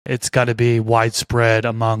It's got to be widespread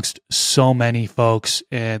amongst so many folks,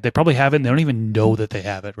 and they probably have it and they don't even know that they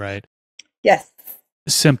have it, right? Yes.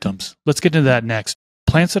 Symptoms. Let's get into that next.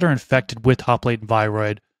 Plants that are infected with hop latent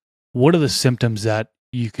viroid, what are the symptoms that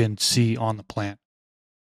you can see on the plant?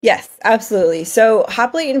 Yes, absolutely. So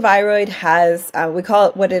hop latent viroid has, we call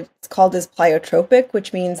it what it's called is pleiotropic,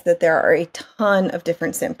 which means that there are a ton of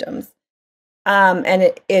different symptoms.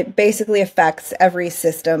 And it basically affects every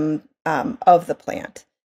system of the plant.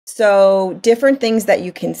 So different things that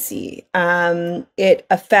you can see. It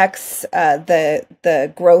affects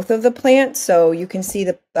the growth of the plant. So you can see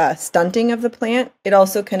the stunting of the plant. It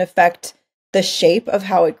also can affect the shape of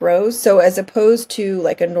how it grows. So as opposed to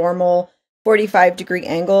like a normal 45-degree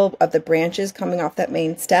angle of the branches coming off that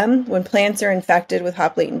main stem, when plants are infected with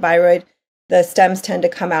hop latent viroid, the stems tend to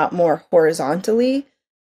come out more horizontally.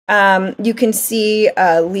 You can see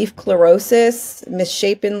leaf chlorosis,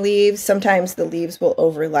 misshapen leaves. Sometimes the leaves will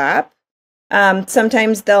overlap.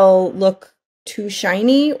 Sometimes they'll look too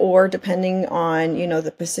shiny, or depending on,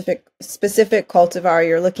 the specific cultivar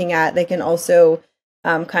you're looking at, they can also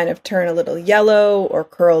kind of turn a little yellow or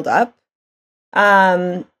curled up.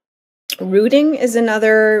 Rooting is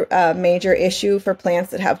another major issue for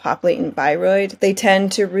plants that have hop latent viroid. They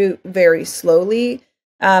tend to root very slowly.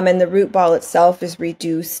 And the root ball itself is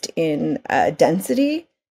reduced in density.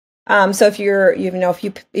 So if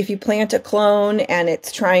you plant a clone and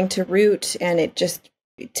it's trying to root and it just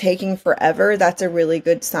taking forever, that's a really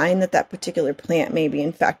good sign that that particular plant may be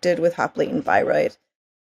infected with hop latent viroid.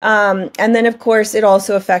 And then, of course, it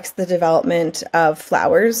also affects the development of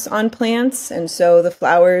flowers on plants. And so the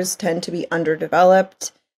flowers tend to be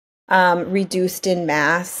underdeveloped, reduced in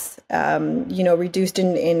mass, reduced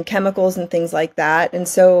in chemicals and things like that. And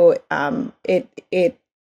so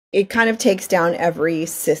it kind of takes down every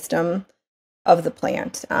system of the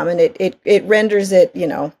plant. And it renders it,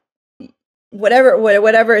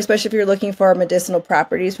 whatever, especially if you're looking for medicinal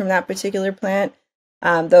properties from that particular plant,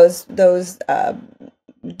 those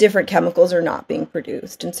different chemicals are not being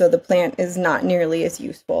produced. And so the plant is not nearly as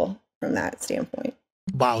useful from that standpoint.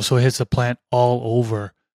 Wow. So it hits the plant all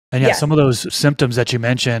over. And yeah, Yes. some of those symptoms that you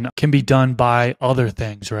mentioned can be done by other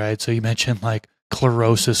things, right? So you mentioned like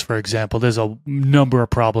chlorosis, for example. There's a number of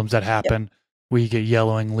problems that happen where you get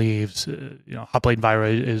yellowing leaves. Hop latent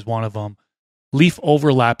viroid is one of them. Leaf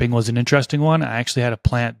overlapping was an interesting one. I actually had a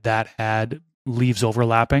plant that had leaves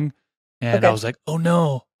overlapping, and I was like, oh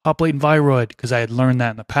no, hop latent viroid, because I had learned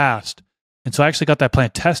that in the past. And so I actually got that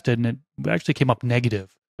plant tested, and it actually came up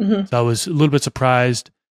negative. Mm-hmm. So I was a little bit surprised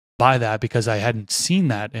by that because I hadn't seen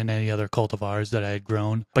that in any other cultivars that I had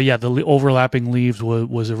grown. But yeah, the overlapping leaves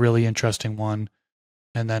was a really interesting one.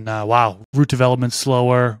 And then, wow, root development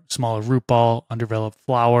slower, smaller root ball, undeveloped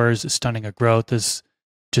flowers, stunning of growth. There's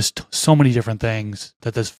just so many different things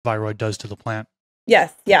that this viroid does to the plant.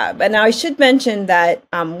 Yes, yeah. But now I should mention that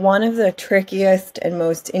one of the trickiest and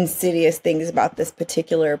most insidious things about this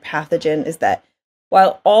particular pathogen is that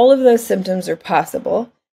while all of those symptoms are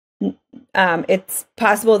possible, it's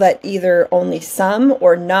possible that either only some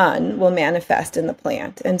or none will manifest in the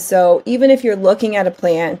plant. And so even if you're looking at a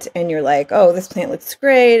plant and you're like, oh, this plant looks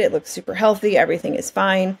great, it looks super healthy, everything is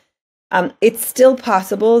fine, it's still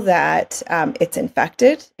possible that it's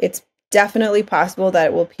infected. It's definitely possible that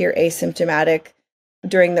it will appear asymptomatic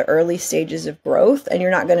during the early stages of growth, and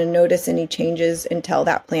you're not going to notice any changes until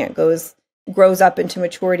that plant grows up into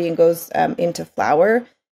maturity and goes into flower.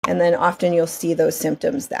 And then often you'll see those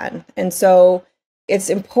symptoms then. And so it's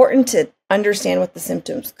important to understand what the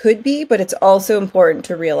symptoms could be, but it's also important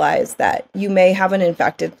to realize that you may have an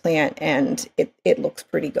infected plant and it looks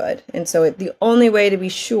pretty good. And so the only way to be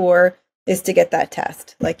sure is to get that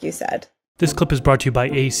test, like you said. This clip is brought to you by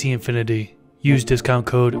AC Infinity. Use discount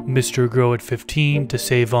code MrGrow at 15 to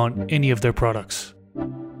save on any of their products.